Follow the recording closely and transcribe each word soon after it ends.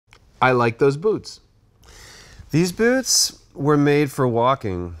I like those boots. These boots were made for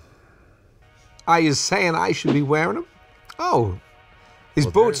walking. Are you saying I should be wearing them? Oh, these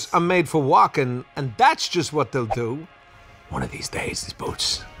boots are made for walking, and that's just what they'll do. One of these days, these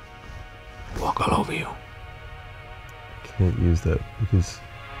boots walk all over you. Can't use that because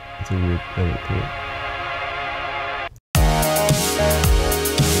it's a weird edit point.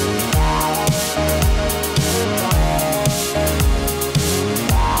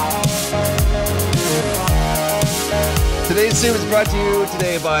 Today's Zoom is brought to you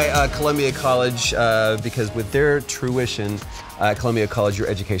today by Columbia College because with their tuition, Columbia College, your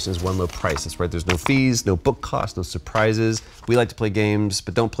education is one low price. That's right, there's no fees, no book costs, no surprises. We like to play games,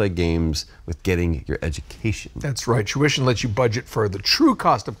 but don't play games with getting your education. That's right, tuition lets you budget for the true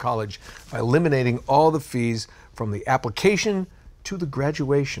cost of college by eliminating all the fees from the application to the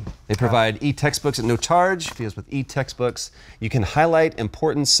graduation. They provide e-textbooks at no charge. Because with e-textbooks, you can highlight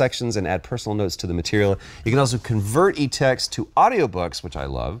important sections and add personal notes to the material. You can also convert e-text to audiobooks, which I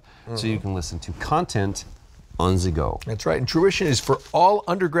love, so you can listen to content on the go. That's right, and tuition is for all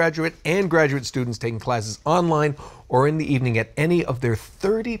undergraduate and graduate students taking classes online or in the evening at any of their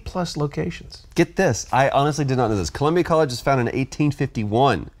 30-plus locations. Get this, I honestly did not know this. Columbia College was founded in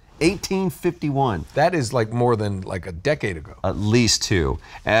 1851. 1851. That is like more than like a decade ago. At least two.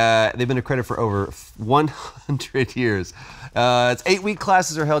 They've been accredited for over 100 years. It's 8-week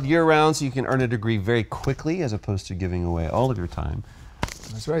classes are held year-round, so you can earn a degree very quickly as opposed to giving away all of your time.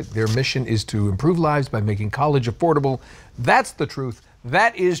 That's right. Their mission is to improve lives by making college affordable. That's the truth.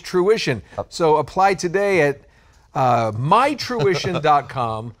 That is tuition. So apply today at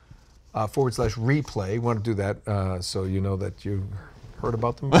mytuition.com /replay. You want to do that so you know that you heard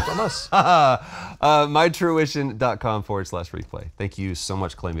about them from us. mytuition.com /replay. Thank you so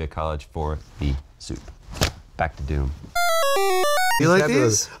much, Columbia College, for the soup. Back to Doom. You like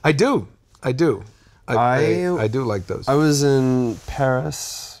these? I do. I do. I do like those. I was in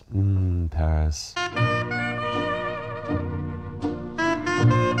Paris. Paris.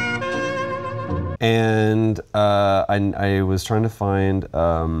 And I was trying to find, you'd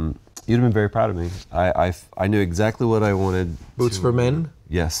have been very proud of me. I knew exactly what I wanted. Boots for men?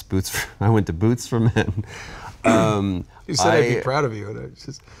 Yes, I went to Boots for Men. You said I'd be proud of you. And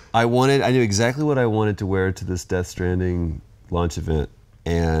I knew exactly what I wanted to wear to this Death Stranding launch event.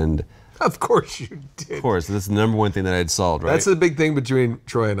 And of course you did. Of course, that's the number one thing that I had solved, right? That's the big thing between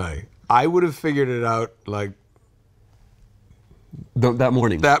Troy and I. I would have figured it out like that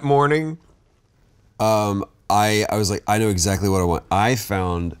morning. That morning. I was like, I know exactly what I want. I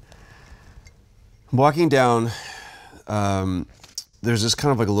found, walking down, there's just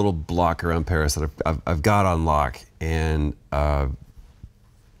kind of like a little block around Paris that I've got on lock, and I'm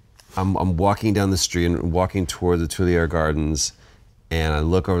walking down the street and walking toward the Tuileries Gardens, and I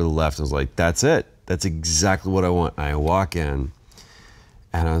look over to the left and I was like, that's it. That's exactly what I want. And I walk in,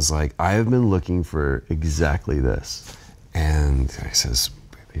 and I was like, I have been looking for exactly this. And he says,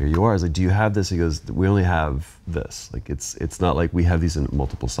 here you are. I was like, do you have this? He goes, we only have this. Like, it's not like we have these in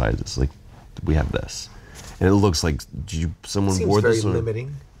multiple sizes. Like, we have this. And it looks like someone wore this. Seems very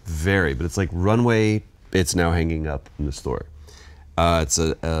limiting. Very, but it's like runway. It's now hanging up in the store. It's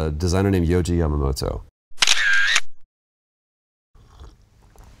a designer named Yohji Yamamoto.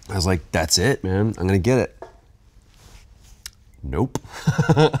 I was like, that's it, man. I'm gonna get it. Nope.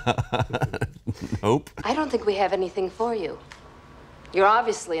 Nope. I don't think we have anything for you. You're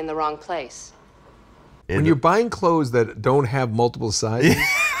obviously in the wrong place. When you're buying clothes that don't have multiple sizes,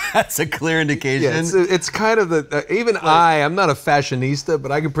 that's a clear indication. Yeah, it's kind of the, even I'm not a fashionista,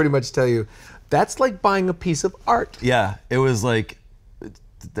 but I can pretty much tell you, that's like buying a piece of art. Yeah, it was like,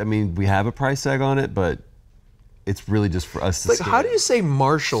 I mean, we have a price tag on it, but it's really just for us to like, how do you say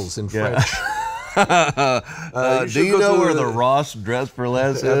Marshalls in French? Do you know where the Ross Dress for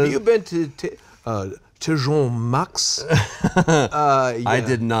Less is? Have you been to Jean Max? Yeah. I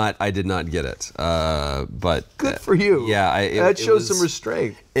did not get it, but good for you. Yeah, that shows some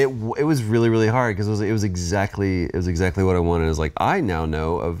restraint. It was really, really hard because it was exactly what I wanted. It was like, I now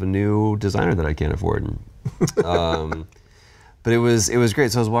know of a new designer that I can't afford. But it was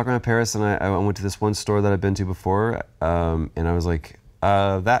great. So I was walking around Paris, and I went to this one store that I've been to before, and I was like,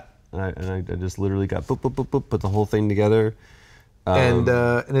 that. And I just literally got boop, boop, boop, boop, put the whole thing together. And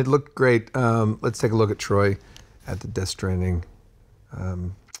it looked great. Let's take a look at Troy at the Death Stranding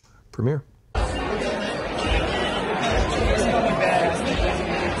premiere.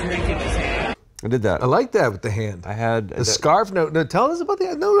 I did that. I like that with the hand. I had the scarf. No, tell us about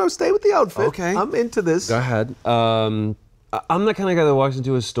the. No, stay with the outfit. Okay, I'm into this. Go ahead. I'm the kind of guy that walks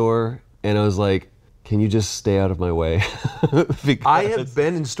into a store and I was like, can you just stay out of my way? I have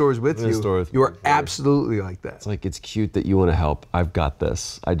been in stores with you. You are absolutely like that. It's like, it's cute that you want to help. I've got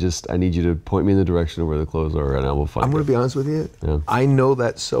this. I need you to point me in the direction of where the clothes are, and I will find it. I'm going to be honest with you. Yeah. I know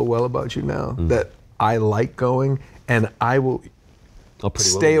that so well about you now that I like going, and I will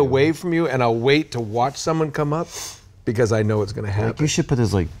stay away from you, and I'll wait to watch someone come up because I know it's going to happen. Like, you should put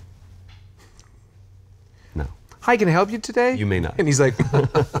this like, no. Hi, can I help you today? You may not. And he's like,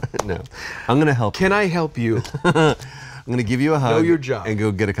 no. I'm going to help you. Can I help you? I'm going to give you a hug. Know your job. And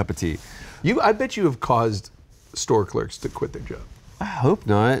go get a cup of tea. I bet you have caused store clerks to quit their job. I hope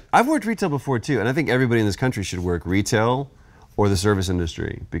not. I've worked retail before too, and I think everybody in this country should work retail or the service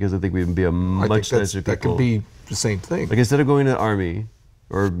industry because I think we'd be a much nicer people. That could be the same thing. Like, instead of going to the Army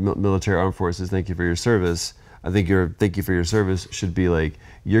or military armed forces, thank you for your service, I think your thank you for your service should be like,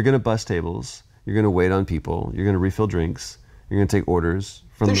 you're going to bus tables, you're going to wait on people, you're going to refill drinks, you're going to take orders.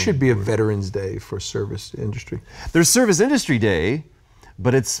 There should be a Veterans Day for service industry. There's Service Industry Day,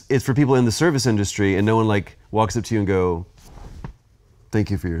 but it's for people in the service industry, and no one like walks up to you and go,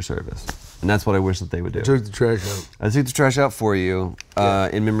 thank you for your service. And that's what I wish that they would do. I took the trash out. I took the trash out for you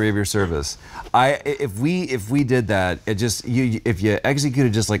in memory of your service. If we did that, if you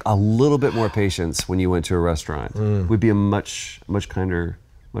executed just like a little bit more patience when you went to a restaurant, we'd be a much kinder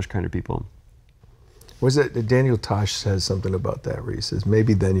people. Was it Daniel Tosh says something about that where he says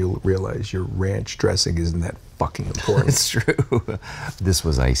maybe then you'll realize your ranch dressing isn't that fucking important. It's true. This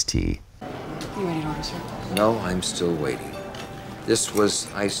was iced tea. You ready to order, sir? No, I'm still waiting. This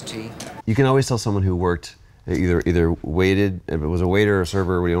was iced tea? You can always tell someone who worked, either waited, if it was a waiter or a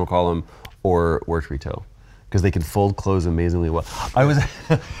server, what do you want to call them, or worked retail. Because they can fold clothes amazingly well. I was,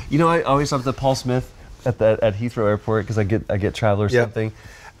 I always thought that Paul Smith at Heathrow Airport, because I get travel or something.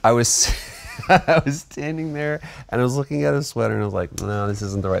 I was standing there and I was looking at his sweater and I was like, no, this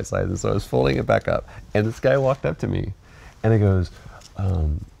isn't the right size. And so I was folding it back up. And this guy walked up to me and he goes,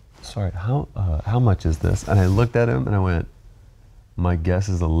 sorry, how much is this? And I looked at him and I went, my guess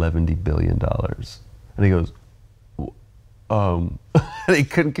is $11 billion. And he goes, and he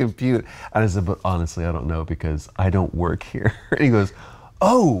couldn't compute. And I said, but honestly, I don't know because I don't work here. And he goes,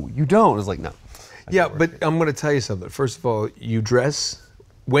 oh, you don't? I was like, no. Yeah, but I'm going to tell you something. First of all, you dress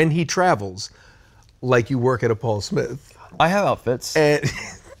when he travels like you work at a Paul Smith. I have outfits. And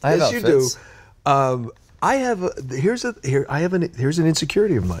I have yes, outfits. You do. Here's an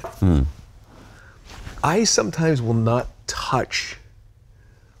insecurity of mine. I sometimes will not touch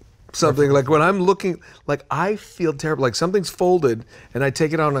something. Like when I'm looking, like I feel terrible. Like something's folded and I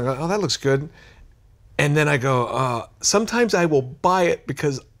take it out and I go, oh, that looks good. And then I go, sometimes I will buy it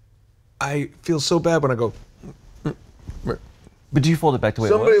because I feel so bad when I go. But do you fold it back to the way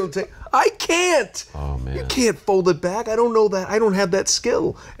Somebody it will was? take. I can't. Oh man. You can't fold it back. I don't know that. I don't have that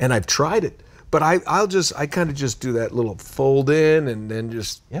skill. And I've tried it. But I kind of just do that little fold in and then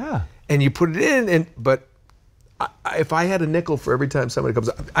just. Yeah. And you put it in but if I had a nickel for every time somebody comes,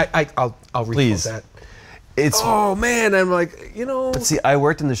 I'll refill that. Oh man, I'm like, But see, I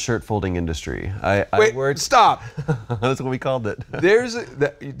worked in the shirt folding industry. Wait, stop. That's what we called it.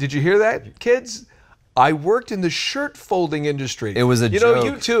 Did you hear that, kids? I worked in the shirt folding industry. It was a joke.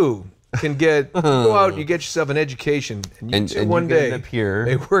 You too can go out and you get yourself an education, and one day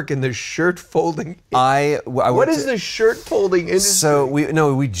may work in the shirt folding. What is the shirt folding industry? So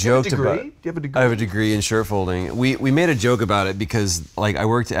we joked about it. Do you have a degree? I have a degree in shirt folding. We made a joke about it because like I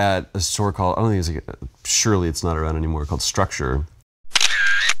worked at a store called, I don't think surely it's not around anymore, called Structure.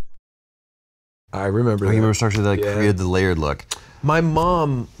 I remember. You remember Structure that created the layered look? My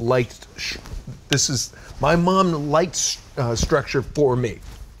mom liked. My mom liked Structure for me.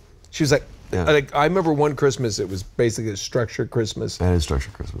 She was like, I remember one Christmas, it was basically a Structure Christmas. That is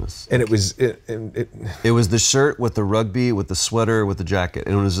Structure Christmas. And it was it was the shirt with the rugby, with the sweater, with the jacket.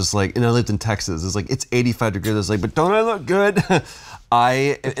 And it was just like, and I lived in Texas. It's like, it's 85 degrees. I was like, but don't I look good?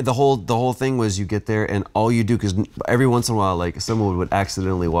 The whole thing was you get there and all you do, because every once in a while, like someone would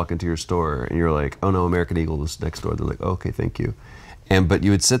accidentally walk into your store and you're like, oh no, American Eagle is next door. They're like, oh, okay, thank you. But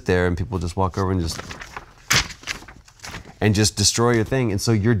you would sit there and people would just walk over and just destroy your thing. And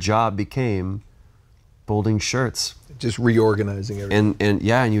so your job became folding shirts. Just reorganizing everything. And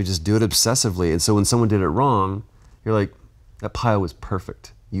you would just do it obsessively. And so when someone did it wrong, you're like, that pile was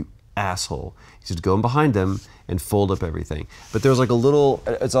perfect, you asshole. You should go in behind them and fold up everything. But there was like a little,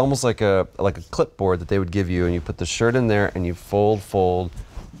 it's almost like a clipboard that they would give you, and you put the shirt in there and you fold,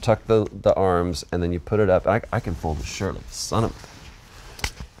 tuck the arms, and then you put it up. I can fold a shirt like a son of a.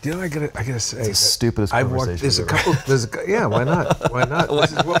 I gotta say, it's the stupidest conversation. Why not? Why not?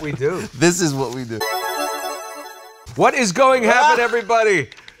 This is what we do. This is what we do. What is going to happen, everybody?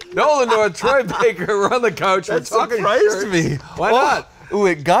 Nolan North, Troy Baker, we're on the couch. That we're talking surprised shirts. me. Why not? Ooh,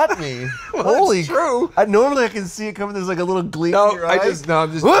 it got me. Holy, true. Normally I can see it coming. There's like a little gleam in No, your eye.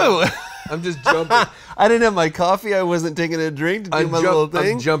 I'm just Whoa. I'm just jumping. I didn't have my coffee. I wasn't taking a drink to do my little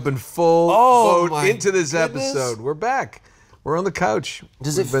thing. I'm jumping full Oh, boat my into this goodness. episode. We're back. We're on the couch.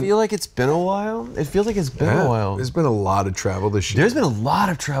 Does it feel like it's been a while? It feels like it's been a while. There's been a lot of travel this year. There's been a lot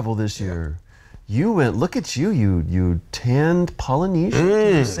of travel this year. You went, look at you, you tanned Polynesia.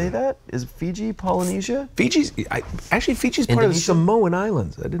 Did you say that? Is Fiji Polynesia? Fiji's part of the Indonesia? Samoan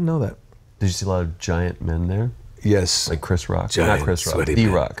Islands. I didn't know that. Did you see a lot of giant men there? Yes. Like Chris Rock? Giant, Not Chris Rock, sweaty D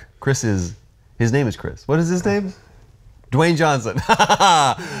men. Rock. His name is Chris. What is his name? Dwayne Johnson.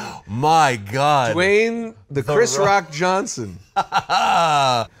 My God. Dwayne the Chris Rock Johnson.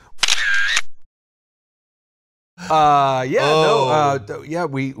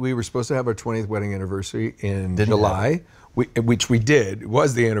 We were supposed to have our 20th wedding anniversary in July, which we did. It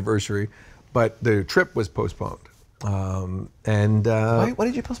was the anniversary, but the trip was postponed. Why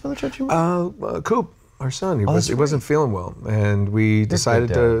did you postpone the trip? Coop, our son, he that's wasn't feeling well, and we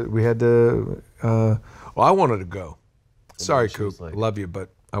decided I wanted to go. Sorry, Coop, love you, but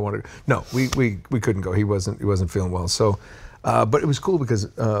I wanted to. No, we couldn't go. He wasn't feeling well. So, but it was cool because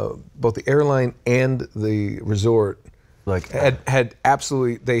both the airline and the resort had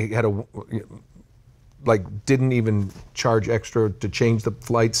absolutely, they had didn't even charge extra to change the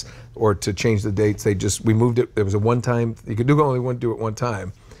flights or to change the dates. We moved it. There was a one time. You could only do it one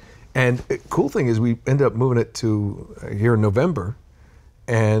time. And the cool thing is we ended up moving it to here in November,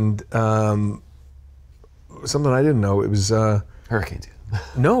 and something I didn't know, it was hurricane season.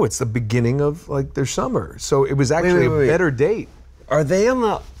 No, it's the beginning of their summer. So it was actually a better date. Are they on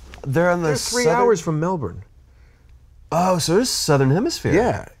the? They're on the. They're 3 hours from Melbourne. Oh, so it's Southern Hemisphere.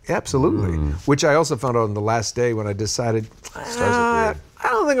 Yeah, absolutely. Which I also found out on the last day when I decided, I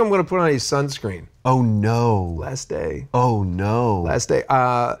don't think I'm going to put on any sunscreen. Oh no. Last day. Oh no. Last day.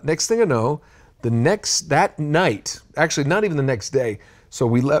 Next thing I know, that night, actually not even the next day. So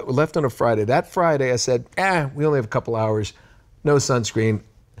we left on a Friday. That Friday I said, we only have a couple hours, no sunscreen,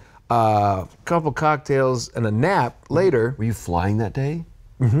 couple cocktails and a nap later. Were you flying that day?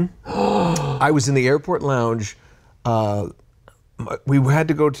 I was in the airport lounge. We had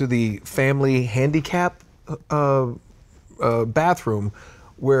to go to the family handicap bathroom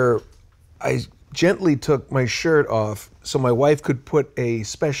where I gently took my shirt off so my wife could put a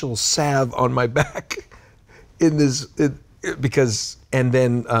special salve on my back and then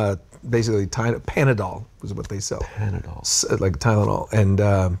basically Panadol was what they sell. Panadol. Like Tylenol. And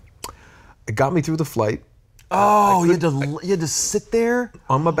it got me through the flight. Oh, you had to sit there?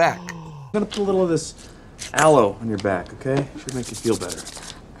 On my back. I'm gonna put a little of this aloe on your back, okay? Should make you feel better.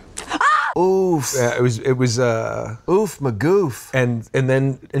 Oof. It was oof, magoof. And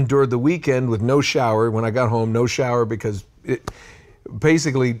then endured the weekend with no shower. When I got home, no shower because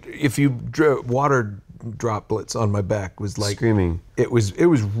basically if you water droplets on my back was like screaming. It was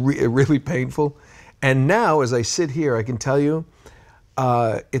really painful. And now as I sit here, I can tell you,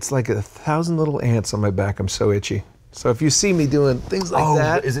 it's like 1,000 little ants on my back. I'm so itchy. So if you see me doing things like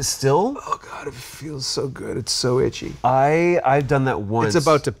that, is it still? Oh God, it feels so good. It's so itchy. I've done that once. It's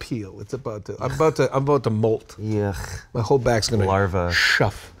about to peel. I'm about to molt. Yuck. My whole back's gonna larva.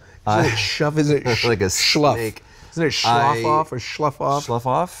 Shuff. Isn't it shuff? Isn't it like a schluff? snake. Isn't it schluff off or schluff off? Schluff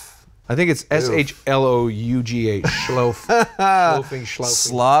off? I think it's SHLOUGH. Schlof. Schloofing, schloufing.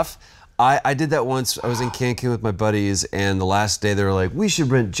 Slough. I did that once. I was in Cancun with my buddies, and the last day they were like, "We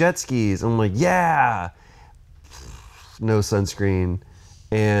should rent jet skis." I'm like, "Yeah." No sunscreen,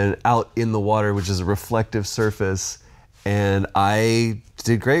 and out in the water, which is a reflective surface, and I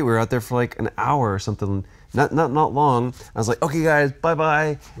did great. We were out there for like an hour or something, not long. I was like, "Okay, guys,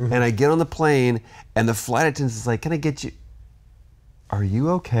 bye-bye," and I get on the plane, and the flight attendant is like, "Can I get you? Are you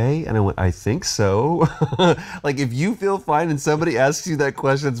okay?" And I went, "I think so." Like, if you feel fine and somebody asks you that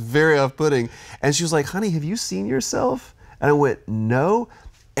question, it's very off-putting. And she was like, "Honey, have you seen yourself?" And I went, "No."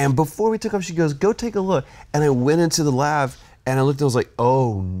 And before we took off, she goes, "Go take a look." And I went into the lab and I looked and I was like,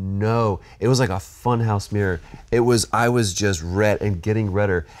 oh no. It was like a funhouse mirror. I was just red and getting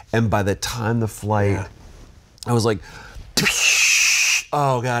redder. And by the time the flight, I was like,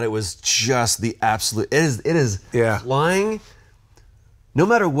 oh God, it was just the absolute, it is flying. No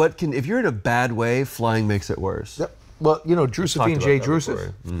matter what if you're in a bad way, flying makes it worse. Yep. Well, Josephine J.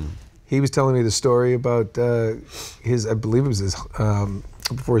 Joseph, he was telling me the story about I believe it was his,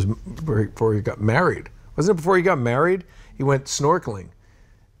 before he got married. Wasn't it before he got married? He went snorkeling,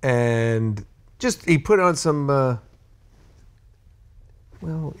 and he put on some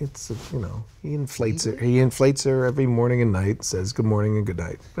Well, it's you know, he inflates her. He inflates her every morning and night. Says good morning and good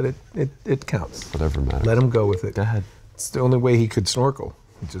night. But it counts. Whatever matters. Let him go with it. Go ahead. It's the only way he could snorkel.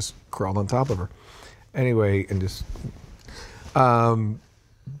 He just crawled on top of her. Anyway, and just. But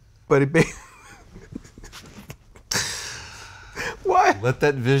it. Why? Let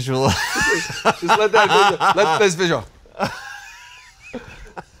that visual. Just let that visual. Let this visual.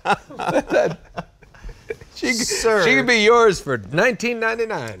 Let that. She can be yours for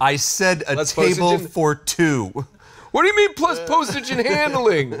 $19.99. I said a Plus table postage and- for two. What do you mean plus postage and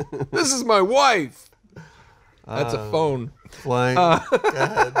handling? This is my wife. That's a phone. Flying. Go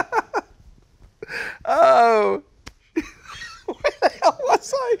ahead. Oh. Where the hell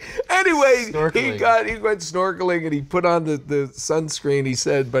was I? Anyway, Snorkeling. he went snorkeling and he put on the sunscreen, he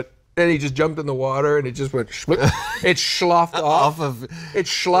said, but then he just jumped in the water and it just went it sloughed off. It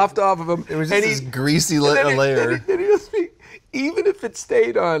sloughed off of him. It was and just this greasy layer. Then he just, even if it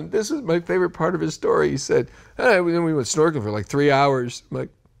stayed on, this is my favorite part of his story. He said, then we went snorkeling for like 3 hours. I'm like,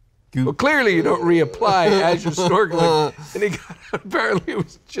 well, clearly you don't reapply as you're snorkeling. And he got out, apparently it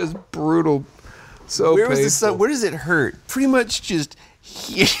was just brutal. So Where was the painful. sun? Where does it hurt? Pretty much just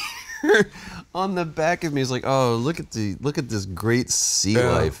here on the back of me. It's like, oh, look at this great sea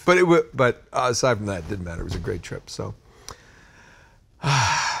life. But aside from that, it didn't matter. It was a great trip. So,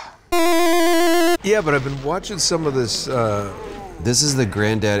 yeah, but I've been watching some of this. This is the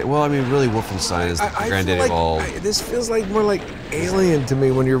granddaddy. Well, I mean, really, Wolfenstein is the I granddaddy feel of like all. this feels like more like Alien to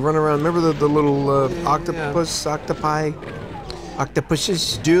me when you're running around. Remember the little octopuses?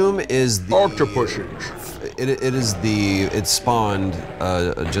 Doom is the Octopuses. It spawned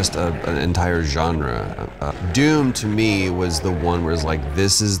just an entire genre. Doom to me was the one where it's like,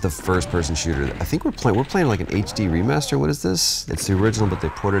 this is the first-person shooter. I think we're playing like an HD remaster. What is this? It's the original, but they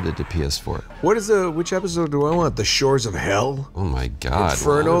ported it to PS4. Which episode do I want? The Shores of Hell? Oh my God!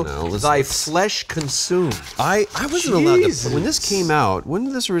 Inferno, Well, no, thy flesh consumed. I wasn't allowed to. Jesus. When this came out, when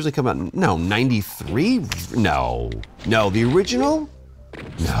did this originally come out? No, 93? No, the original?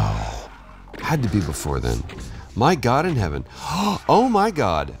 No. Had to be before then. My God in heaven. Oh my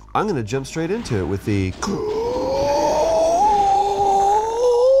God. I'm going to jump straight into it with the...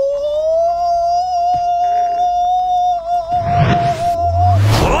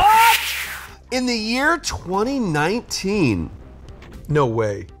 In the year 2019. No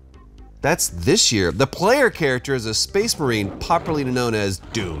way. That's this year. The player character is a space marine popularly known as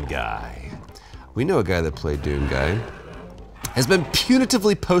Doom Guy. We know a guy that played Doom Guy. Has been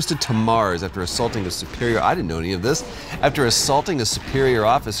punitively posted to Mars after assaulting a superior, I didn't know any of this, after assaulting a superior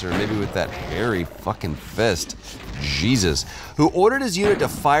officer, maybe with that hairy fucking fist, Jesus, who ordered his unit to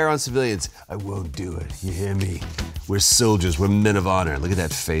fire on civilians. I won't do it, you hear me? We're soldiers, we're men of honor. Look at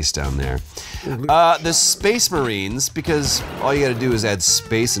that face down there. The Space Marines, because all you gotta do is add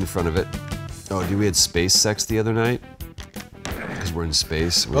space in front of it. Oh, we had space sex the other night? Because we're in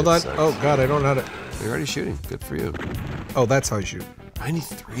space. Hold on. Oh God, I don't know how to. You're already shooting, good for you. Oh, that's how you shoot.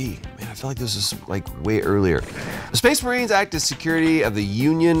 93. Man, I feel like this is like way earlier. The Space Marines act as security of the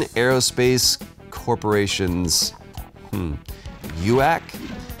Union Aerospace Corporation's UAC?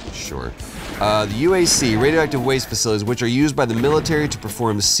 Sure. The UAC, radioactive waste facilities, which are used by the military to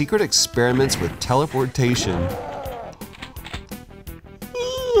perform secret experiments with teleportation.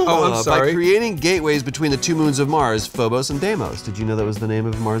 Oh, I'm sorry. By creating gateways between the two moons of Mars, Phobos and Deimos. Did you know that was the name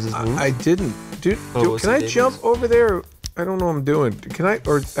of Mars's moon? I didn't. Dude, Phobos can I and Deimos? jump over there? I don't know what I'm doing. Can I?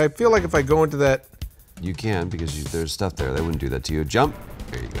 Or I feel like if I go into that. You can, because there's stuff there. They wouldn't do that to you. Jump.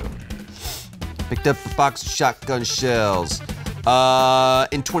 There you go. Picked up a box of shotgun shells.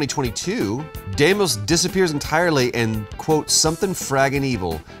 In 2022, Deimos disappears entirely and, quote, something fraggin'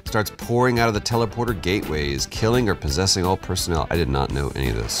 evil starts pouring out of the teleporter gateways, killing or possessing all personnel. I did not know any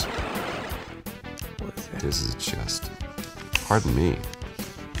of this. What is that? This is just, pardon me,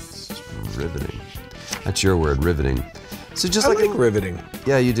 it's just riveting. That's your word, riveting. So just I like, like riveting.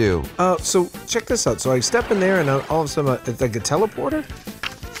 Yeah, you do. So check this out. So I step in there and all of a sudden it's like a teleporter.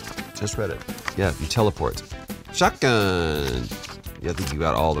 Just read it. Yeah, you teleport. Shotgun. Yeah, I think you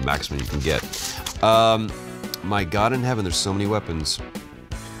got all the maximum you can get. My God in heaven, there's so many weapons.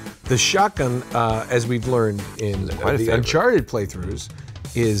 The shotgun, as we've learned in quite a the favorite. Uncharted playthroughs,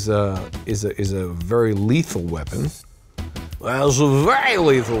 is a very lethal weapon. Well, it's a very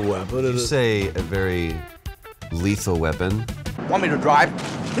lethal weapon. You say a very lethal weapon. Want me to drive?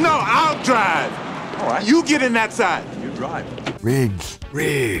 No, I'll drive. All right. You get in that side. You drive. Riggs.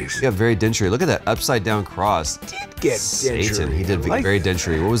 Riggs. Yeah, very dentry. Look at that upside down cross. Get Satan, dentry. he did I like very that.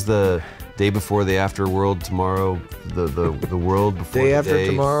 dentry. What was the day before the after world tomorrow? The world before Day the after day.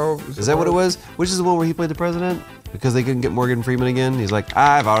 tomorrow. Is that what it was? Which is the one where he played the president? Because they couldn't get Morgan Freeman again? He's like,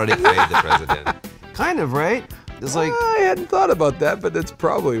 I've already played the president. Kind of, right? It's like... I hadn't thought about that, but that's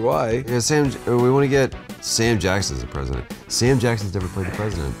probably why. Yeah, we want to get Sam Jackson as the president. Sam Jackson's never played the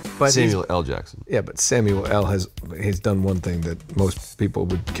president. But Samuel L. Jackson. Yeah, but Samuel L. he's done one thing that most people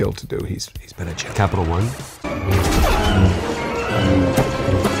would kill to do. He's been a general. Capital One?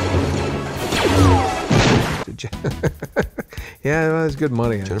 Yeah, well, it's good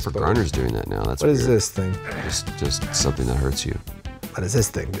money. Jennifer Garner's doing that now. That's What weird. is this thing? Just something that hurts you. What does this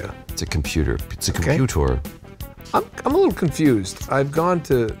thing do? It's a computer. It's a Okay. computer. I'm a little confused. I've gone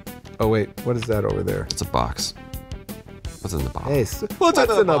to... Oh, wait. What is that over there? It's a box. What's in the box? Hey, what's in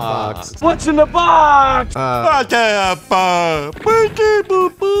the box? What's in the box? Oh,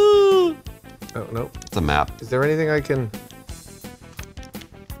 no. It's a map. Is there anything I can...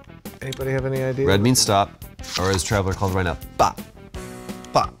 Anybody have any idea? Red means stop, or as Traveler calls right now, bop,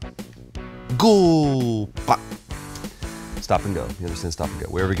 bop, go, bop. Stop and go. You understand? Stop and go.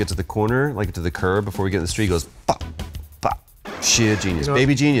 Wherever we get to the corner, like to the curb before we get in the street, goes bop, bop. Sheer genius, You know,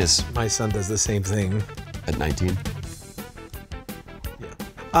 baby genius. My son does the same thing. At 19.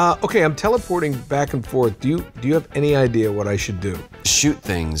 Okay, I'm teleporting back and forth. Do you have any idea what I should do? Shoot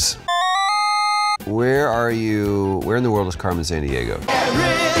things. Where are you? Where in the world is Carmen Sandiego?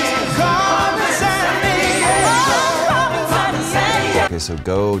 Okay, so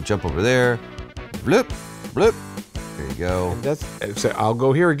go jump over there. Bloop, bloop. There you go. So I'll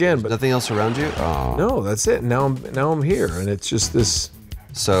go here again, but Nothing else around you? Oh. no, that's it. Now I'm here, and it's just this.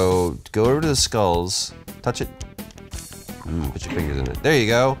 So go over to the skulls, touch it. Put your fingers in it. There you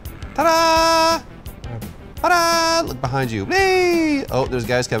go. Ta-da! Ta-da! Look behind you. Whee! Oh, there's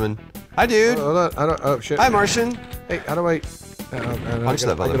guys coming. Hi, dude. Hold on, I don't. Oh shit. Hi, Martian. Hey, how do I? Punch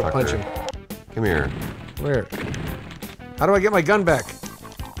that I gotta motherfucker. punch him. Come here. Where? How do I get my gun back?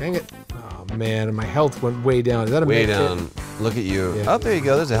 Dang it. Oh man, and my health went way down. Is that a Way med kit? down. Look at you. Yeah. Oh, there you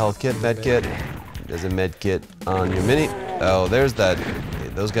go. There's a health kit, med kit. There's a med kit on your mini. Oh, there's that.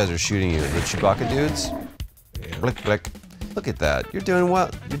 Those guys are shooting you. The Chewbacca dudes. Yeah. Blick, blick. Look at that. You're doing well.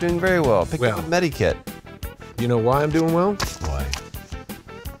 You're doing very well. Pick up a medikit. You know why I'm doing well? Why?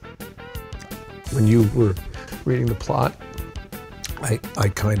 When you were reading the plot, I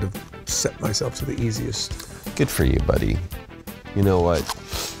kind of set myself to the easiest. Good for you, buddy. You know what?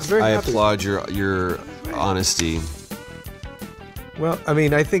 I'm very I happy. applaud your honesty. Well, I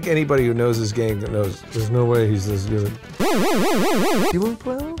mean, I think anybody who knows this game that knows there's no way he's this good. You want to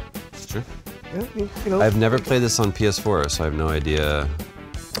play? Sure. Yeah, you know. I've never played this on PS4, so I have no idea.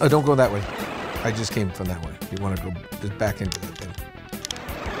 Oh, don't go that way. I just came from that way. You want to go just back into that thing.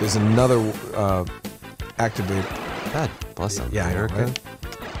 There's another activated. God bless Yeah, I know, America. right?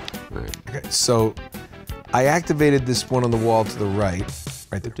 All right. Okay, so I activated this one on the wall to the right.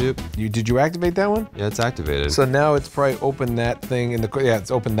 Right there. Doop. Did you activate that one? Yeah, it's activated. So now it's probably opened that thing in the. Yeah,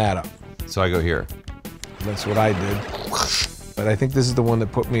 it's opened that up. So I go here. That's what I did. But I think this is the one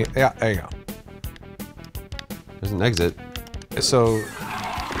that put me. Yeah, there you go. There's an exit. So,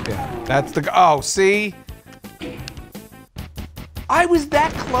 yeah, that's the. Oh, see? I was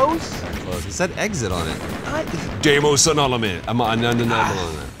that close. Close. It said exit on it. Demo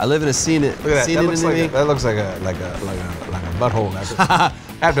I live in a scene. Look at that. That looks like a butthole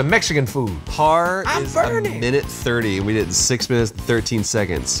after Mexican food. Par I'm is burning. a minute 30. We did it in 6 minutes and 13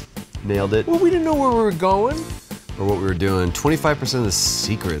 seconds. Nailed it. Well, we didn't know where we were going. Or what we were doing. 25% of the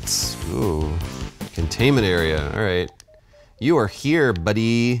secrets. Ooh. Containment area. All right. You are here,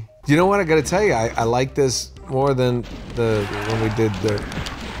 buddy. You know what? I gotta tell you, I like this more than when we did the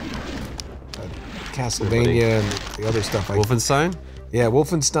Castlevania and the other stuff. Wolfenstein? Yeah,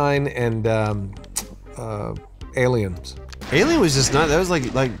 Wolfenstein and Aliens. Alien was just not. That was like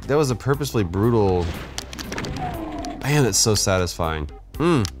that was a purposefully brutal. Man, it's so satisfying.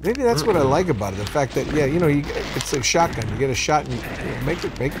 Maybe that's what I like about it. The fact that it's a shotgun. You get a shot and make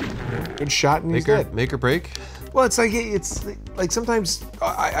it good shot and he's dead. Make or break. Well, it's like sometimes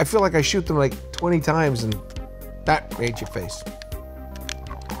I feel like I shoot them like 20 times and that made your face.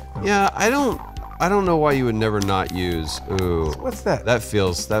 Yeah, I don't know why you would never not use. Ooh. What's that? That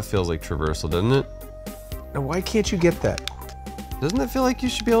feels like traversal, doesn't it? Now, why can't you get that? Doesn't it feel like you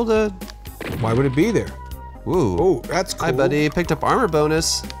should be able to? Why would it be there? Ooh. Oh, that's cool. Hi, buddy. Picked up armor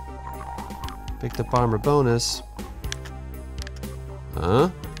bonus. Picked up armor bonus. Huh?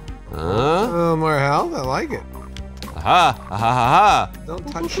 More health. I like it. Aha! Ha ha ha! Don't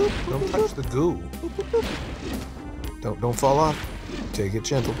touch the goo. Don't fall off. Take it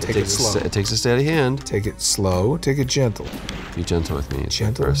gentle. Take it slow. It takes a steady hand. Take it slow. Take it gentle. Be gentle with me.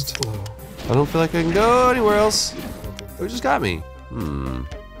 Gentle first. and slow. I don't feel like I can go anywhere else. Who just got me?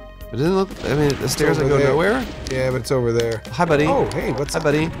 It didn't look. I mean, the stairs that over go there. nowhere. Yeah, but it's over there. Hi, buddy. Oh, hey, what's Hi, up?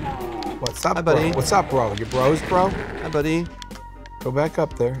 buddy. What's up, Hi, buddy. bro? What's up, bro? You bros, bro? Hi, buddy. Go back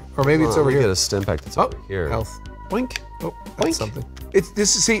up there. Or maybe it's over Let me here. get a stim pack that's Oh, over here. health. Boink. Oh, Boink. that's something. It's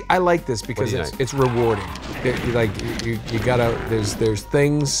this. See, I like this because do you it's think? it's rewarding. You gotta. There's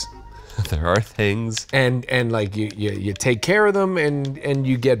things, There are things. and like you take care of them, and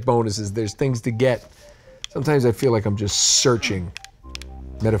you get bonuses. There's things to get. Sometimes I feel like I'm just searching.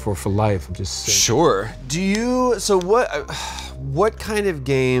 Metaphor for life. I'm just searching. Sure. Do you? So what kind of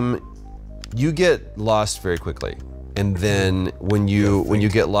game? You get lost very quickly, and then when you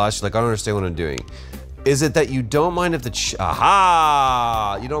get lost, you're like, I don't understand what I'm doing. Is it that you don't mind if the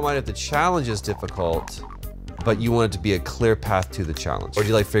you don't mind if the challenge is difficult, but you want it to be a clear path to the challenge, or do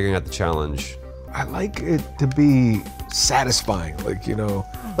you like figuring out the challenge? I like it to be satisfying, like I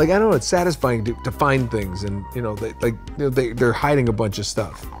don't know, it's satisfying to find things, and they're hiding a bunch of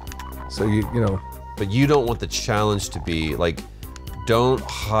stuff, so you know. But you don't want the challenge to be like, don't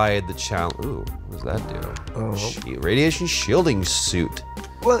hide the challenge. Ooh, what does that do? Oh. Radiation shielding suit.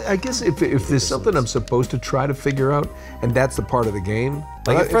 Well, I guess if there's something I'm supposed to try to figure out, and that's the part of the game.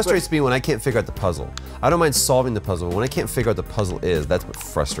 Like it frustrates me when I can't figure out the puzzle. I don't mind solving the puzzle. When I can't figure out the puzzle is, that's what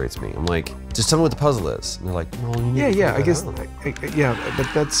frustrates me. I'm like, just tell me what the puzzle is. And they're like, well, you need to Yeah, I figure guess. that out. Yeah, but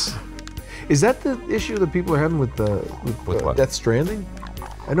that's. Is that the issue that people are having with what? Death Stranding?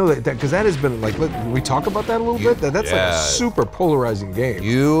 I know that because that has been like. We talk about that a little bit. That's like yeah. a super polarizing game.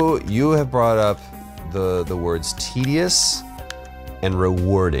 You have brought up the words tedious and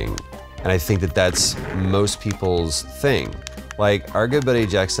rewarding, and I think that that's most people's thing. Like our good buddy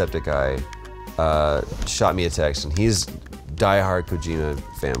Jacksepticeye shot me a text, and he's diehard Kojima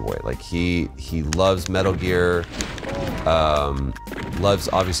fanboy. Like he loves Metal Gear, loves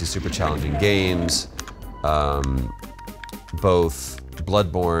obviously super challenging games, both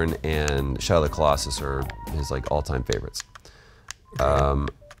Bloodborne and Shadow of the Colossus are his like all-time favorites.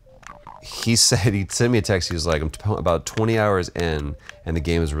 He said, he'd send me a text, he was like, I'm about 20 hours in, and the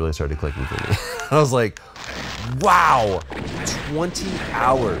game has really started clicking for me. I was like, wow, 20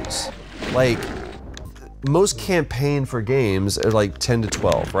 hours. Like, most campaign for games are like 10 to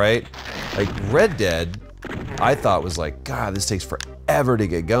 12, right? Like Red Dead, I thought was like, God, this takes forever to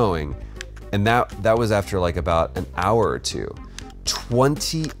get going. And that was after like about an hour or two.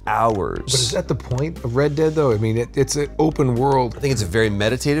 20 hours. But is that the point of Red Dead, though? I mean, it's an open world. I think it's a very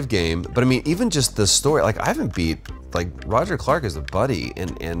meditative game, but I mean, even just the story, like I haven't beat, like Roger Clark is a buddy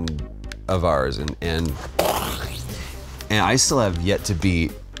and of ours, and I still have yet to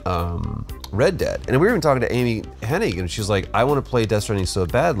beat Red Dead. And we were even talking to Amy Hennig, and she was like, I want to play Death Stranding so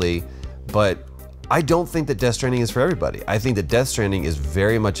badly, but I don't think that Death Stranding is for everybody. I think that Death Stranding is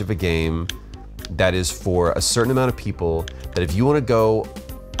very much of a game that is for a certain amount of people, that if you want to go,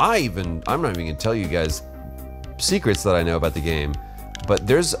 I'm not even gonna tell you guys secrets that I know about the game, but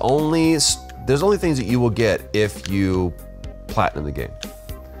there's only things that you will get if you platinum the game.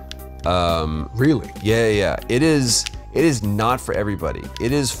 Really? Yeah. It is not for everybody.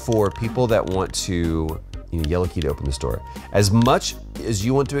 It is for people that want to, yellow key to open the store. As much as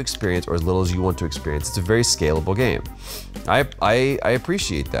you want to experience, or as little as you want to experience, it's a very scalable game. I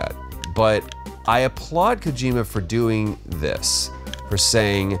appreciate that, but I applaud Kojima for doing this, for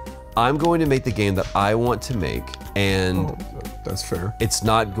saying, I'm going to make the game that I want to make, and that's fair. It's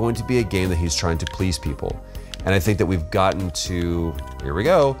not going to be a game that he's trying to please people. And I think that we've gotten to, here we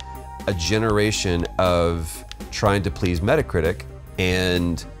go, a generation of trying to please Metacritic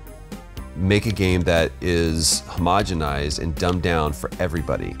and make a game that is homogenized and dumbed down for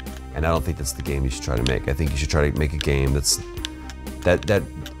everybody. And I don't think that's the game you should try to make. I think you should try to make a game that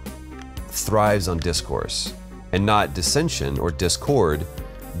thrives on discourse and not dissension or discord,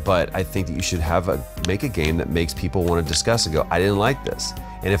 but I think that you should make a game that makes people want to discuss and go, I didn't like this.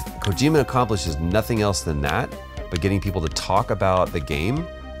 And if Kojima accomplishes nothing else than that, but getting people to talk about the game,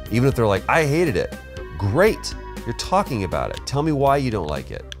 even if they're like, I hated it, great, you're talking about it. Tell me why you don't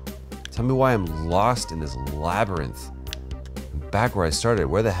like it. Tell me why I'm lost in this labyrinth. Back where I started,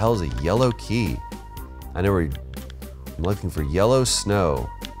 where the hell is a yellow key? I know I'm looking for yellow snow.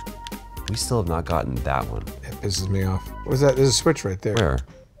 We still have not gotten that one. It pisses me off. What is that? There's a switch right there. Where?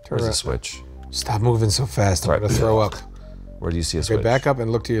 Where's the around. switch? Stop moving so fast. I'm gonna throw up. Where do you see a switch? Okay, back up and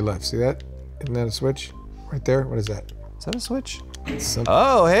look to your left. See that? Isn't that a switch? Right there? What is that? Is that a switch? Something.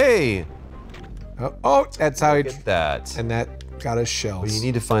 Oh, hey! Oh, that's how he... Look at that. And that got us shells. Well, you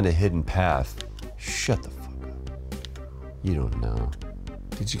need to find a hidden path. Shut the fuck up. You don't know.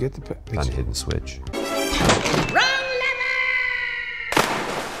 Did you get the... Found a hidden switch.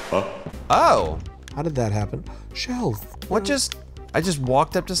 Oh! How did that happen? Shells. What just... I just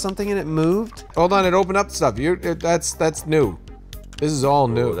walked up to something and it moved? Hold on, it opened up stuff. That's new. This is all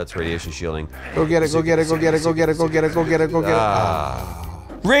new. Oh, that's radiation shielding. Go get it, go get it, go get it, go get it, go get it, go get it, go get it.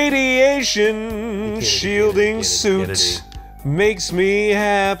 Radiation shielding suit makes me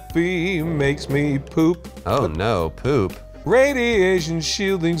happy, makes me poop. Oh no, poop. Radiation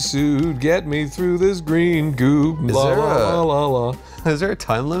shielding suit, get me through this green goop. Is there a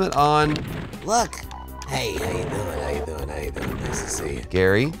time limit on? Look. Hey, how you doing? How you doing? How you doing? Nice to see you.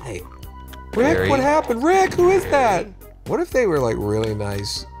 Gary? Hey. Rick, Gary? what happened? Rick, who is that? What if they were like really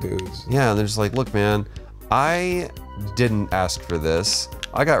nice dudes? Yeah, they're just like, look, man, I didn't ask for this.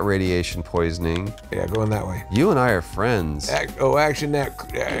 I got radiation poisoning. Yeah, going that way. You and I are friends. Action that.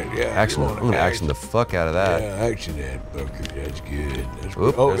 Yeah. Action. I'm gonna action the fuck out of that. Yeah, action that. Fucker. That's good. That's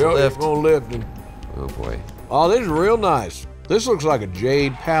Oop, good. there's a lift. It's gonna lift. Oh boy. Oh, this is real nice. This looks like a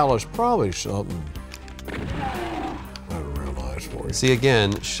jade palace. Probably something. Not real nice for you. See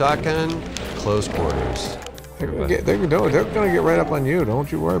again, shotgun, close quarters. They're gonna get right up on you. Don't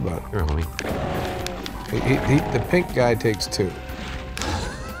you worry about it. Here, homie. The pink guy takes 2.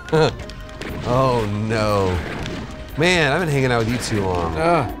 Oh no. Man, I've been hanging out with you too long.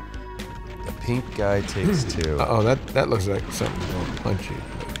 The pink guy takes 2. Oh, that looks like something's going to punch you.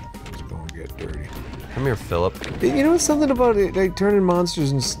 It's going to get dirty. Come here, Philip. You know, something about it, like turning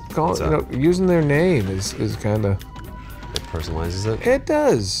monsters and using their name is kind of. It personalizes it. It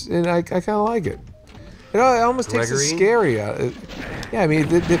does, and I kind of like it. It almost takes the scary out. Yeah, I mean,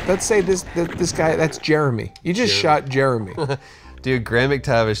 let's say this guy, that's Jeremy. You just shot Jeremy. Dude, Graham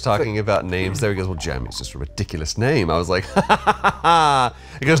McTavish talking about names there. He goes, well, Jeremy's just a ridiculous name. I was like, ha ha ha ha.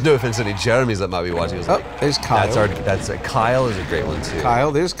 He goes, no offense to any Jeremys that might be watching. He was like, there's Kyle. Kyle is a great one too.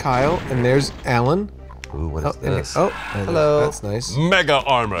 Kyle, there's Kyle, and there's Alan. Ooh, what is this? Hello. That's nice. Mega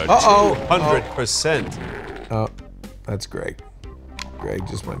armor, 200%. Oh, that's Greg. Greg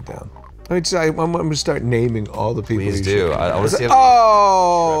just went down. I'm going to start naming all the people. Please do. I want to see.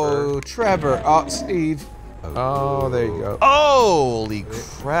 Trevor. Oh, Steve. Oh, there you go. Holy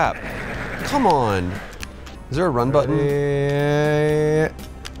crap. Come on. Is there a run button?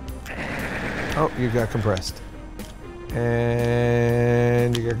 Oh, you got compressed.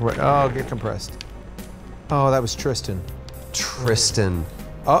 And you got compressed. Oh, get compressed. Oh, that was Tristan. Tristan.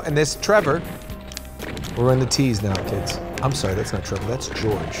 Oh, and this Trevor. We're in the T's now, kids. I'm sorry, that's not Trevor. That's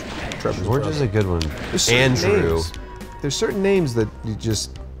George. Trevor's George is a good one. Andrew. There's certain names that you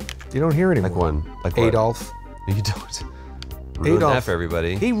don't hear anymore. Like one. Like Adolf. What? You don't. Ruined that for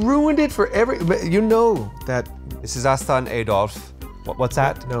everybody. He ruined it for you know that. This is our son Adolf. What's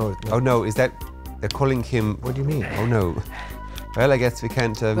that? No. Oh no, is that they're calling him? What do you mean? Oh no. Well, I guess we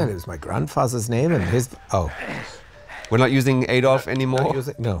can't. That is my grandfather's name and his. Oh. We're not using Adolf anymore.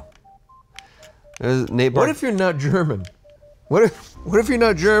 No. What if you're not German? What if you're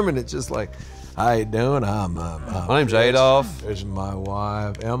not German? It's just like, how you doing? My name's Adolf. This is my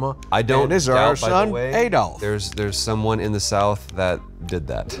wife Emma. I don't. And this is our son Adolf. There's someone in the South that did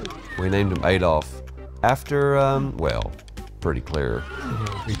that. We named him Adolf after well, pretty clear.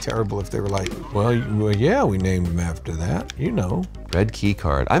 It'd be terrible if they were like, well, yeah, we named him after that. You know. Red key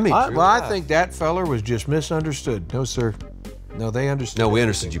card. I think that feller was just misunderstood. No, sir. No, they understood. No, we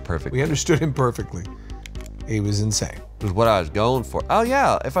understood you perfectly. We understood him perfectly. He was insane. It was what I was going for. Oh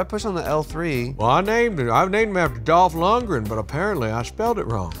yeah, if I push on the L3. Well, I've named him after Dolph Lundgren, but apparently I spelled it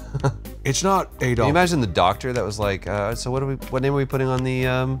wrong. It's not Adolf. Can you imagine the doctor that was like, so what name are we putting on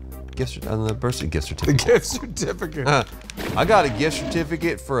the gift birth certificate? The gift certificate. I got a gift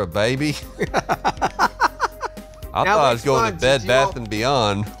certificate for a baby. I thought I was going to Bed Bath and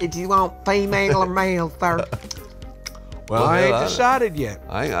Beyond. Did you want female or male, sir? Well, I ain't decided yet.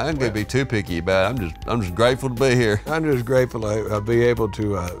 I ain't gonna be too picky about it. I'm just grateful to be here. I'm just grateful I'll be able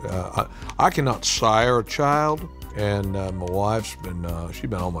to. I cannot sire a child, and my wife's she's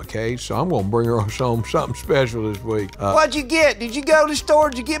been on my case, so I'm gonna bring her home something special this week. What'd you get? Did you go to the store?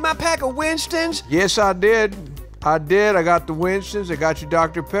 Did you get my pack of Winstons? Yes, I did. I got the Winstons. I got you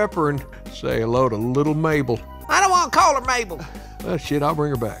Dr. Pepper, and say hello to little Mabel. I don't want to call her Mabel. Oh, shit, I'll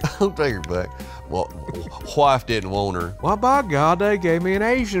bring her back. I'll take her back. Well, wife didn't want her. Well, by God, they gave me an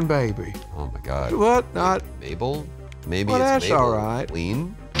Asian baby. Oh my God. What? Not Mabel? Maybe well, it's that's Mabel. all right.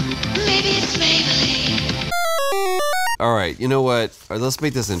 Lean? Maybe it's Maybelline. All right, you know what? All right, let's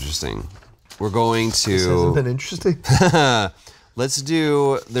make this interesting. We're going to. This hasn't been interesting. Let's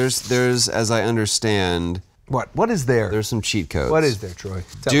do. There's as I understand. What is there? There's some cheat codes. What is there, Troy?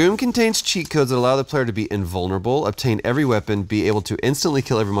 Doom contains cheat codes that allow the player to be invulnerable, obtain every weapon, be able to instantly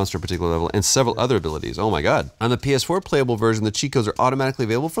kill every monster at a particular level, and several other abilities. Oh my God. On the PS4 playable version, the cheat codes are automatically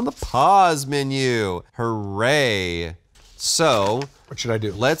available from the pause menu. Hooray. So, What should I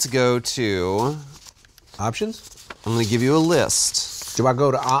do? let's go to, Options? I'm gonna give you a list. Do I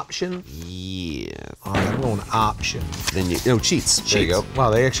go to option? Yeah. Oh, I'm going option. Then cheats. There you go. Wow,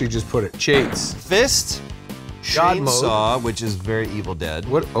 they actually just put it. Cheats. Fist, God mode. chainsaw, which is very Evil Dead.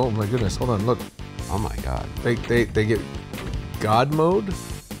 What? Oh my goodness! Hold on. Look, Oh my God. they get God mode.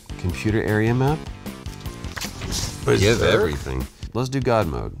 Computer area map. Give Berserk? everything. Let's do God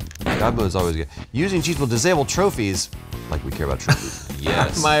mode. God mode is always good. Using cheats will disable trophies. Like we care about trophies.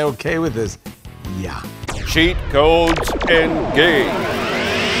 Yes. Am I okay with this? Yeah. Cheat codes engaged.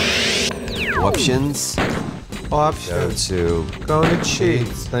 Options. Go Options. to. Going to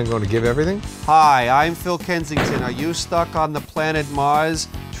cheats. Then going to give everything. Hi, I'm Phil Kensington. Are you stuck on the planet Mars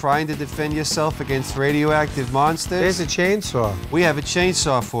trying to defend yourself against radioactive monsters? There's a chainsaw. We have a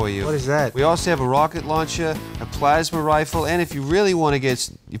chainsaw for you. What is that? We also have a rocket launcher, a plasma rifle, and if you really want to get,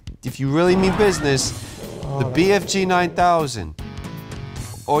 if you really mean business, the BFG 9000.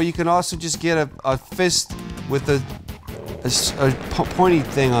 Or you can also just get a fist with a pointy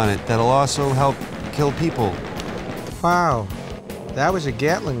thing on it that'll also help kill people. Wow, that was a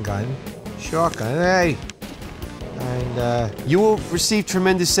Gatling gun. Shotgun. Hey. And You will receive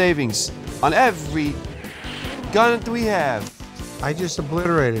tremendous savings on every gun that we have. I just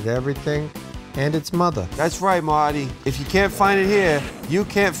obliterated everything and its mother. That's right, Marty. If you can't find it here, you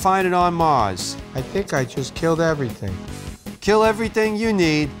can't find it on Mars. I think I just killed everything. Kill everything you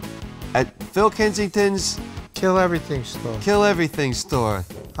need at Phil Kensington's Kill everything store. Kill Everything store.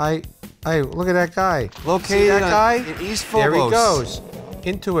 Hey, look at that guy. See Located that guy? in East Phobos. There he goes.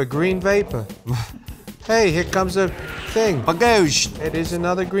 Into a green vapor. Hey, here comes a thing. Bagage. It is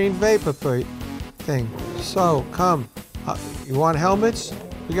another green vapor thing. So, come. You want helmets?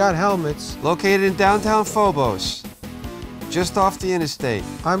 We got helmets. Located in downtown Phobos. Just off the interstate.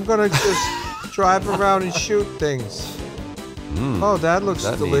 I'm gonna just drive around and shoot things. Oh, that looks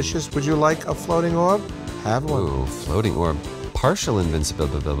that delicious. Would you like a floating orb? Have one. Ooh, floating orb. Partial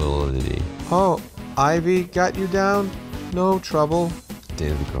invincibility. Oh, Ivy got you down? No trouble. Day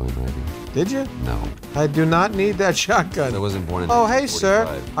of the Growing Ivy. Did you? No. I do not need that shotgun. I wasn't born in Oh, hey, sir.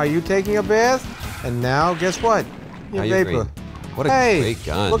 1945. Are you taking a bath? And now, guess what? Your Now you're vapor. green. What a Hey, great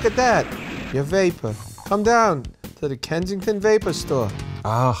gun. look at that. Your vapor. Come down to the Kensington Vapor Store.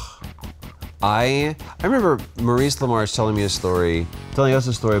 I remember Maurice LaMarche telling us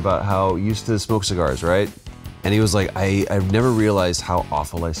a story about how he used to smoke cigars, right? And he was like, I've never realized how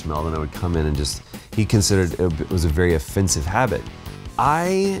awful I smelled, and I would come in and he considered it was a very offensive habit.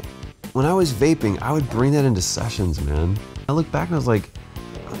 When I was vaping, I would bring that into sessions, man. I look back and I was like,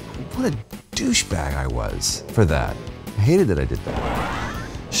 what a douchebag I was for that. I hated that I did that.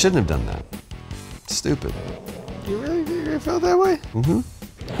 Shouldn't have done that. Stupid. You really felt that way?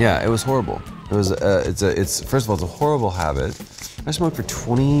 Yeah, it was horrible. It was it's first of all, it's a horrible habit. I smoked for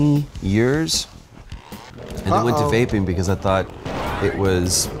 20 years, and then went to vaping because I thought it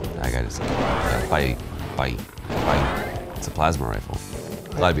was. I got to bite. It's a plasma rifle.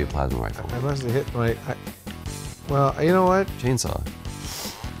 Thought it'd be a plasma rifle. I must have hit my. Well, you know what? Chainsaw.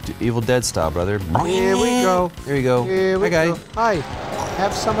 Evil Dead style, brother. Here we go. There you go. Here we Hi, guy. go. Hi.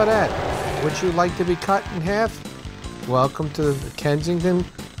 Have some of that. Would you like to be cut in half? Welcome to the Kensington.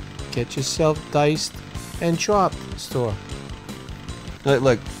 Get yourself diced and chopped store.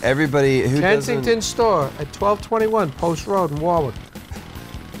 Look, everybody who Kensington store at 1221 Post Road in Warwick.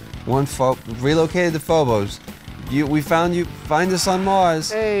 relocated to Phobos. We found you. Find us on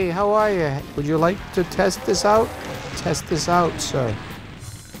Mars. Hey, how are you? Would you like to test this out? Test this out, sir.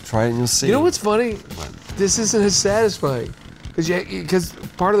 Try it and you'll see. You know what's funny? This isn't as satisfying. Because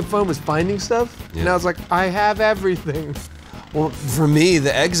part of the fun was finding stuff. Yeah. Now it's like, I have everything. Well, for me,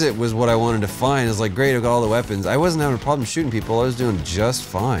 the exit was what I wanted to find. It's like, great, I got all the weapons. I wasn't having a problem shooting people. I was doing just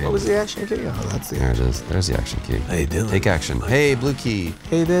fine. What was the action key? Oh, that's the There it action. is. There's the action key. How you doing? Take action. Hey, blue key.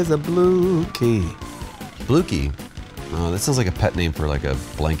 Hey, there's a blue key. Blue key. Oh, that sounds like a pet name for like a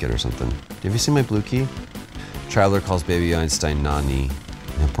blanket or something. Have you seen my blue key? Traveler calls baby Einstein Nani.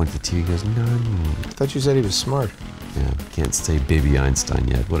 And I point to the TV, he goes, Nani. I thought you said he was smart. Yeah, can't say baby Einstein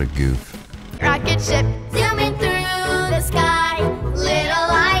yet. What a goof. Rocket ship zooming through the sky, little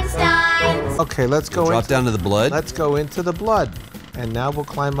Einstein. Okay, let's go Drop down to the blood. Let's go into the blood. And now we'll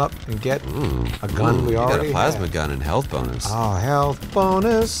climb up and get a gun we you got already a plasma have. gun and health bonus. Oh, health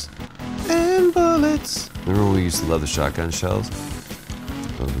bonus and bullets. Remember when we used to love the shotgun shells?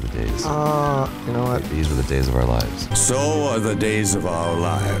 Those were the days. You know what? These were the days of our lives. So are the days of our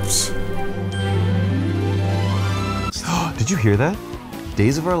lives. Did you hear that?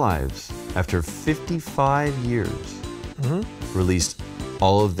 Days of Our Lives, after 55 years, released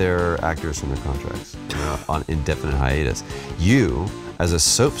all of their actors from their contracts. on indefinite hiatus. You, as a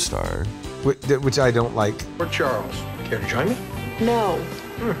soap star, which I don't like. Or Charles, care to join me? No.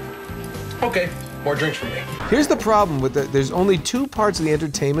 Okay, more drinks for me. Here's the problem with that. There's only two parts of the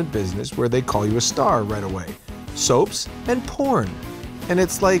entertainment business where they call you a star right away. Soaps and porn. And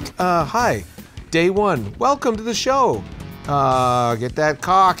it's like, hi, day one, welcome to the show. Get that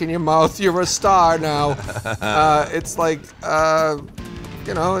cock in your mouth, you're a star now. It's like,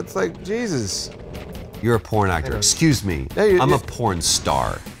 it's like, Jesus. you're a porn actor. Excuse me, I'm a porn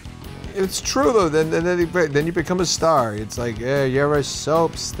star. It's true though. Then you become a star. It's like, yeah, you're a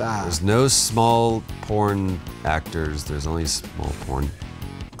soap star. There's no small porn actors. There's only small porn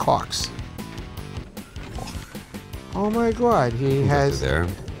cocks. Oh my God, he has. There.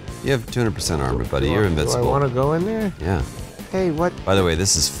 You have 200% armor, buddy. You're invincible. Do I want to go in there? Yeah. Hey, what? By the way,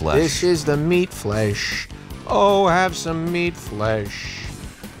 this is flesh. This is the meat flesh. Oh, have some meat flesh.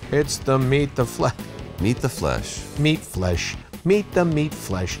 It's the meat, the flesh. Meat the flesh. Meat flesh. Meat the meat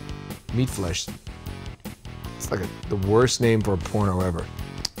flesh. Meat flesh. It's like the worst name for a porno ever.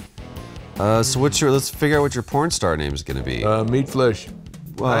 So let's figure out what your porn star name is gonna be. Meat flesh.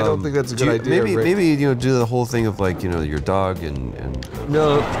 I don't think that's a good idea. Maybe do the whole thing of like your dog and.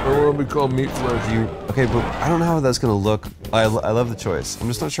 No, I want to be called meat flesh. Okay, but I don't know how that's gonna look. I love the choice. I'm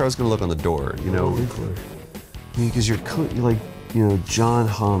just not sure how it's gonna look on the door. Meat flesh. Because you're like John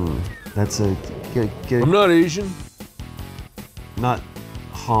Hung. That's a I'm not Asian. Not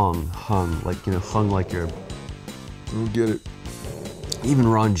hung like hung like you're. I don't get it. Even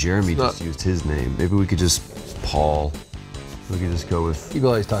Ron Jeremy just used his name. Maybe we could just Paul. We could just go with. People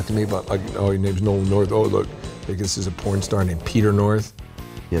always talk to me about like, oh, your name's Nolan North. Oh, look, I think this is a porn star named Peter North.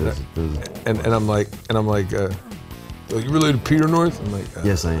 Yeah, and I'm like, you related to Peter North? I'm like,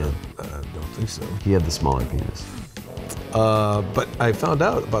 yes, I am. I don't think so. He had the smaller penis. But I found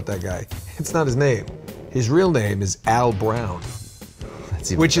out about that guy. It's not his name. His real name is Al Brown,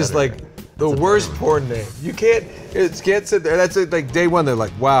 which is like the worst porn name. You can't sit there. That's it, like day one. They're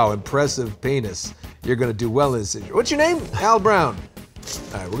like, wow, impressive penis. You're gonna do well in this situation. What's your name? Al Brown.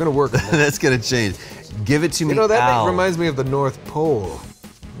 All right, we're gonna work on that. That's gonna change. Give it to me, that Al. reminds me of the North Pole.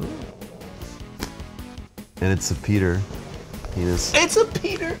 And it's a Peter penis. It's a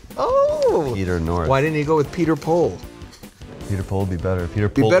Peter. Oh. Peter North. Why didn't he go with Peter Pole? Peter Pole would be better. Peter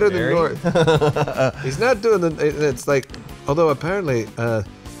Pole be better than North. He's not doing the. It's like, although apparently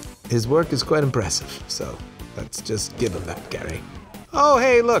his work is quite impressive. So let's just give him that, Gary. Oh,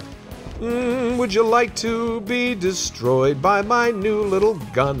 hey, look. Would you like to be destroyed by my new little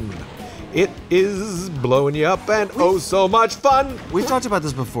gun? It is blowing you up and oh so much fun. We've talked about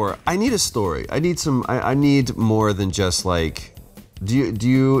this before. I need a story. I need some. I need more than just like. Do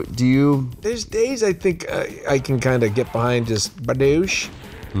you? There's days I think I can kind of get behind just badoosh.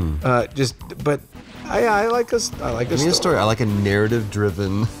 But I like a story. I like a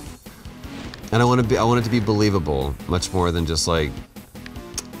narrative-driven, and I want it to be believable, much more than just like.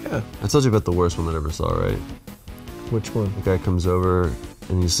 Yeah. I told you about the worst one that I ever saw, right? Which one? The guy comes over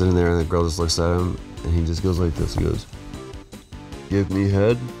and he's sitting there, and the girl just looks at him, and he just goes like this. He goes, "Give me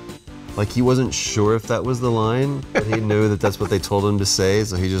head." Like he wasn't sure if that was the line, but he knew that that's what they told him to say.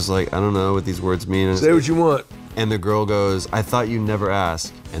 So he just like, I don't know what these words mean. Say what you want. And the girl goes, "I thought you never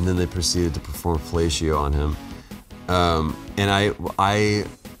asked." And then they proceeded to perform fellatio on him. And I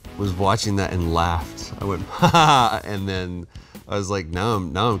was watching that and laughed. I went, ha ha, and then I was like, now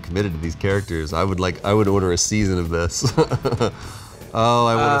I'm committed to these characters. I would order a season of this. Oh,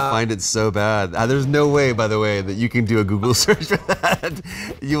 I want to find it so bad. There's no way, by the way, that you can do a Google search for that.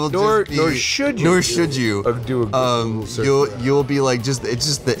 You will nor should you. Do a Google search. You'll be like it's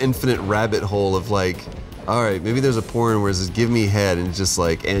just the infinite rabbit hole of like, all right, maybe there's a porn where it says "give me head" and it's just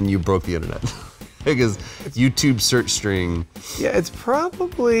like, and you broke the internet because YouTube search string. Yeah, it's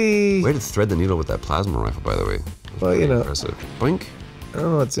probably. Way to thread the needle with that plasma rifle, by the way. Well, impressive. Boink. I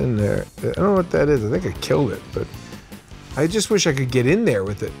don't know what's in there. I don't know what that is. I think I killed it, but. I just wish I could get in there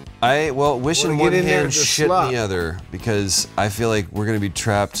with it. Wish in one hand, shit in the other, because I feel like we're gonna be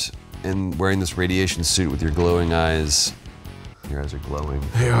trapped in wearing this radiation suit with your glowing eyes. Your eyes are glowing.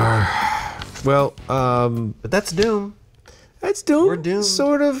 They are. Well, but that's Doom. That's Doom. We're Doom.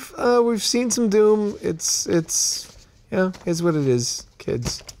 Sort of. We've seen some Doom. It's what it is,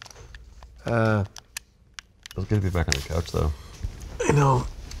 kids. Feels good to be back on the couch, though. I know.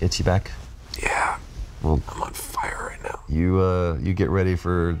 Itchy back. Yeah. Well, I'm on fire right now. You get ready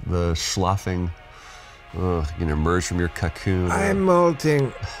for the schloffing. You can emerge from your cocoon. I'm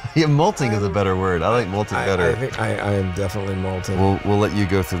molting. Yeah, molting is a better word. I like molting better. I think I am definitely molting. We'll let you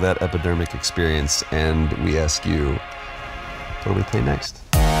go through that epidermic experience, and we ask you, what do we play next?